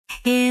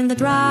In the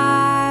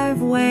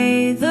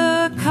driveway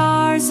the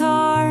cars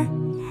are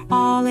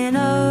all in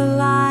a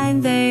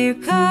line, they're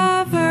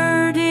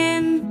covered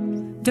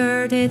in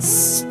dirt.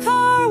 It's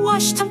car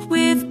wash time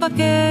with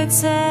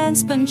buckets and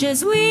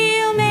sponges.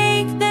 We'll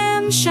make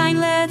them shine,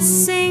 let's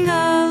sing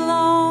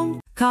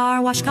along.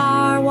 Car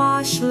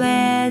wash,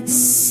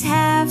 let's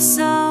have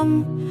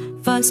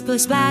some fun.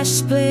 Splish splash,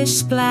 splish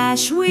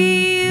splash,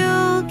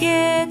 we'll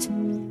get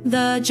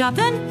the job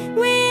done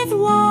with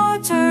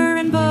water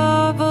and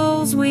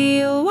bubbles.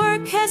 We'll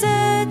work as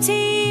a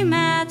team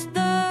at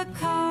the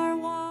car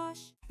wash.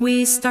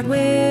 We start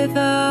with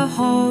a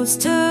hose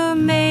to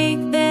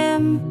make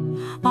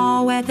them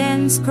all wet,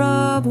 then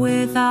scrub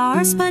with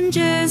our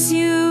sponges.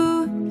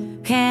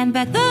 You can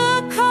bet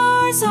the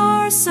cars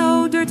are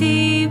so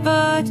dirty,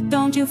 but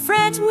don't you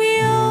fret,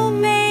 we'll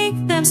make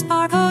them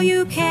sparkle,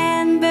 you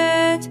can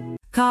bet.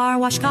 Car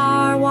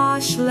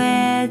wash,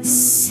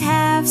 let's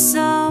have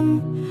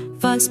some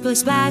fun. Splish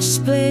splash,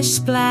 splish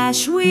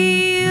splash,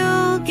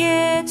 we'll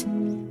get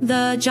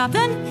the job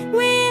done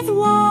with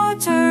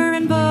water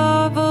and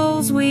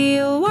bubbles.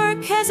 We'll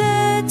work as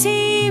a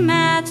team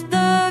at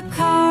the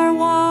car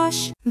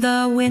wash.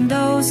 The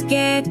windows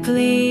get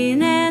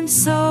clean and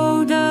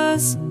so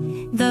does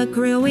the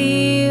grill.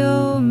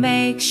 We'll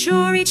make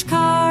sure each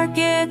car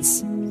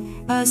gets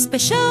a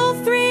special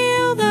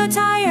thrill. The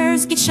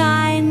tires get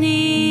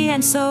shiny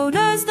and so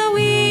does the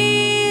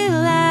wheel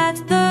at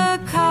the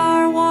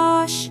car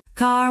wash.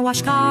 Car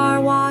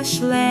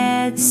wash,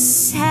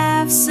 let's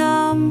have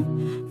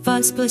some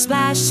fun. Splish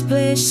splash,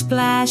 splish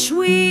splash,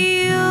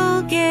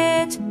 we'll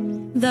get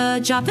the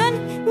job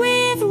done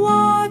with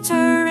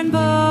water and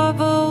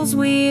bubbles.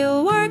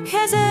 We'll work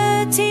as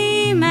a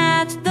team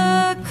at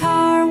the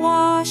car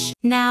wash.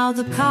 Now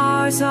the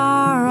cars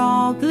are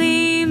all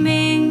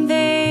gleaming,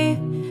 they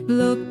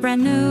look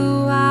brand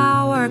new.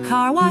 Our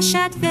car wash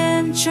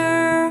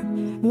adventure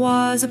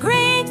was a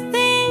great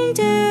thing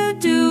to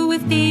do.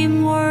 With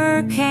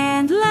teamwork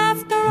and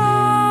laughter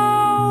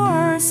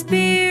our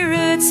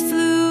spirits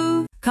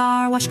flew.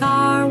 Car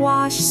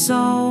wash,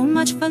 so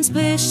much fun.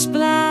 Splish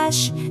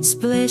splash,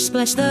 splish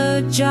splash,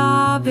 the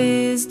job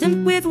is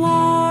done with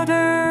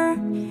water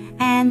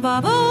and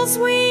bubbles.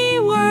 We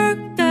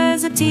worked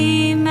as a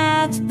team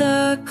at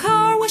the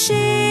car wash.